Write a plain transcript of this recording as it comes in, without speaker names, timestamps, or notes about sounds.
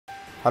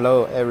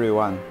Hello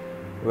everyone,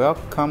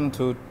 welcome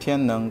to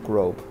Tianneng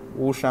Group,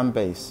 Wushan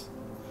base.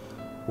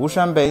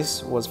 Wushan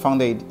base was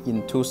founded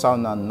in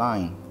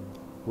 2009.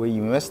 We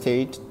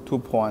invested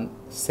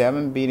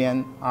 2.7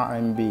 billion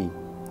RMB.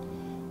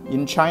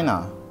 In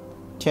China,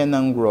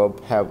 Tianneng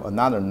Group have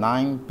another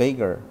 9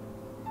 bigger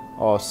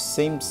or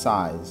same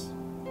size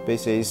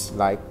bases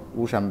like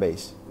Wushan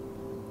base.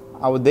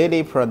 Our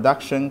daily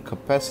production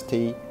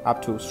capacity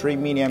up to 3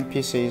 million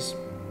pieces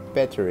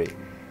battery,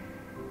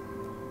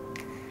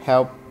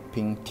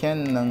 helping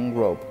Tianneng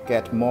Group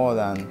get more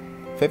than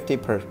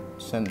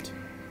 50%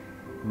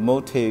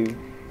 motive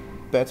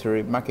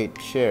battery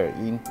market share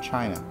in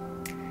China.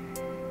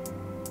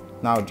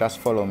 Now just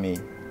follow me.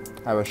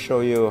 I will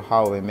show you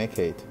how we make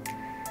it.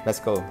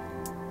 Let's go.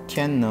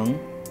 Tianneng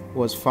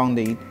was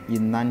founded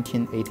in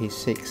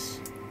 1986.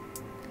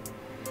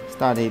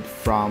 Started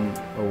from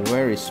a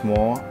very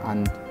small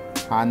and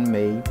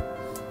handmade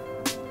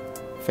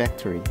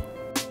factory.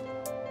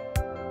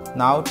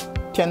 Now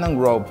Tianneng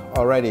Group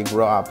already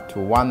grew up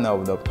to one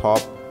of the top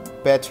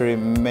battery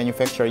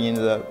manufacturers in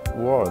the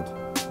world.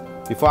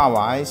 Before our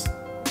eyes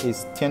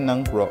is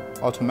Tianneng Group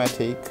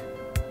automatic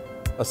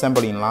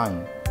assembly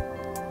line.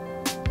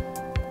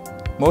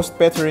 Most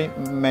battery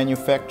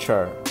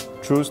manufacturers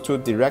choose to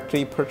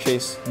directly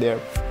purchase their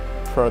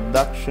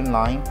production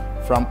line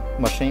from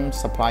machine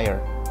supplier.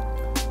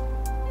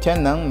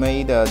 Tianneng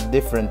made a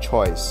different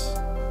choice.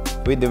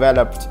 We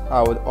developed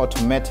our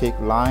automatic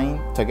line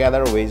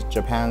together with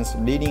Japan's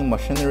leading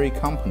machinery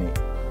company.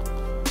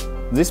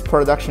 This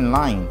production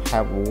line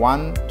have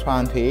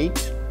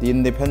 128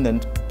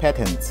 independent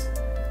patents,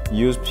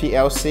 use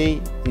PLC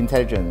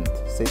intelligent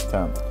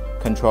system,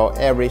 control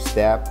every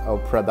step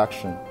of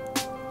production.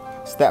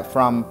 Step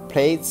from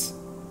plates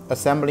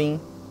assembling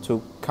to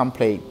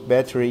complete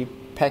battery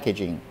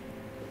packaging.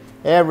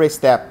 Every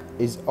step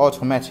is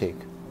automatic,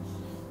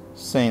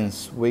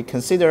 since we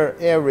consider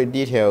every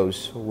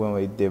details when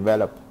we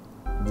develop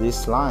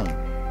this line.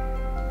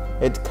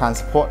 It can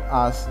support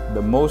us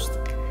the most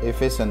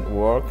efficient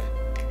work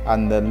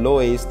and the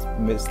lowest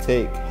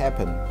mistake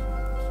happen.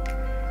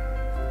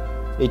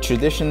 A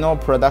traditional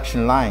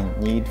production line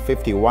needs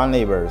 51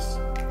 laborers.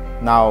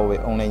 Now we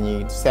only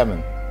need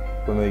 7.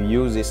 When we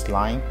use this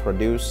line,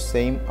 produce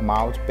same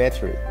amount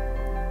battery.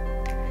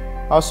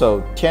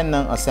 Also,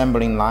 Tianneng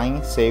assembling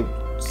line save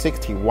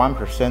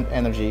 61%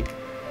 energy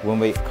when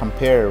we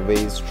compare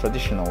with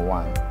traditional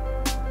one.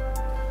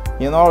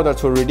 In order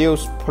to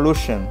reduce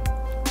pollution,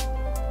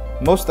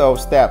 most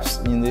of steps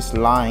in this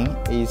line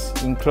is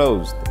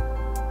enclosed.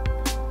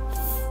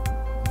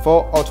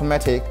 For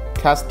automatic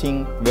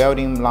casting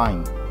welding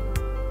line,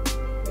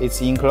 it's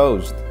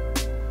enclosed.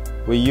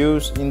 We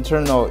use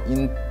internal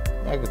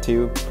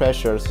negative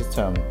pressure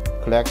system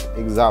collect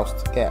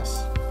exhaust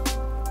gas.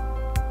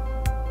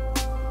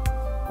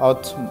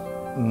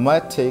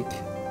 Automatic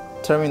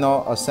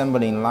terminal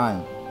assembling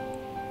line.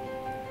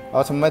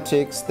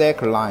 Automatic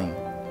stack line.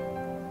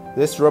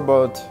 This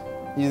robot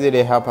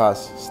easily helps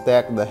us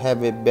stack the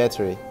heavy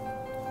battery,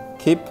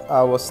 keep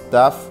our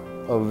stuff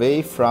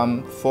away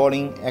from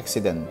falling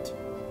accident.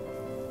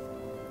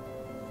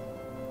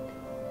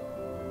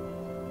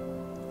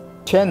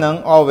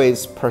 Tianneng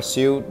always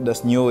pursue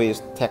the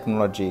newest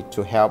technology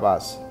to help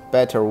us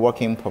better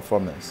working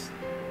performance.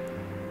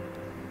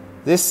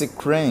 This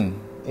screen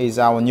is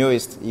our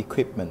newest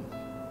equipment.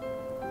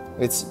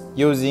 It's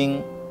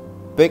using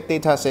big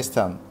data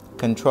system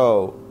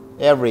control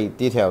every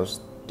details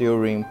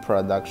during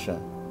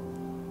production.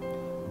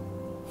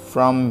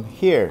 From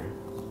here,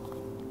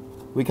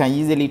 we can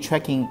easily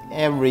tracking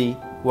every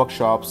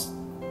workshop's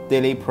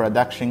daily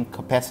production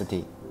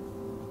capacity.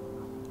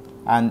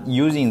 And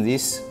using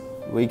this,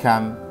 we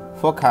can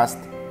forecast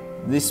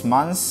this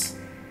month's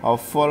or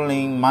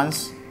following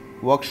month's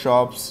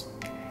workshop's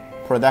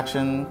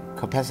production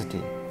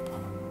capacity.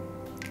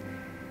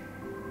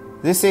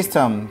 This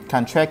system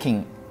can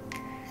tracking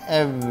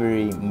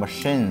every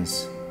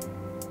machine's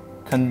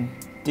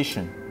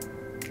condition,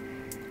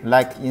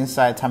 like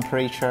inside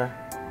temperature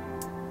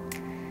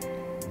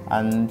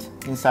and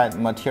inside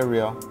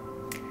material.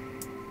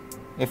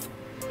 If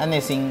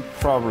anything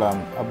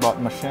problem about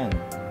machine,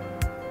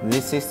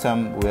 this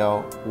system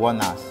will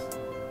warn us.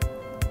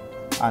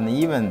 And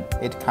even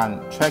it can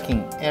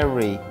tracking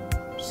every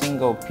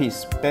single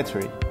piece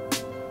battery,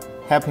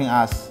 helping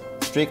us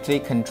strictly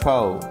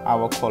control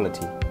our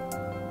quality.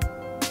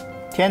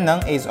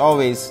 Tianneng is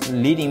always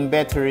leading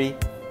battery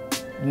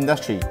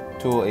industry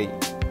to an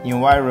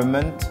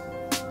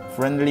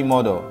environment-friendly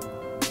model.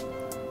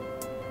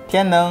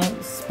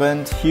 Tianneng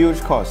spent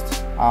huge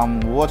cost on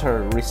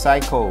water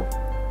recycle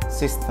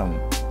system.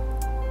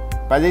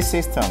 By this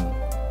system,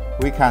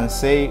 we can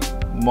save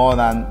more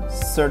than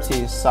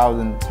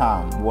 30,000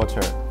 tons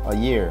water a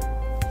year,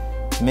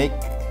 make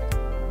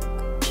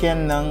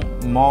Tianneng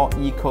more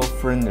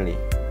eco-friendly.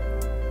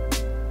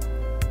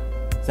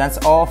 That's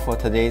all for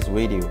today's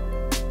video.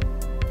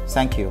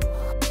 Thank you.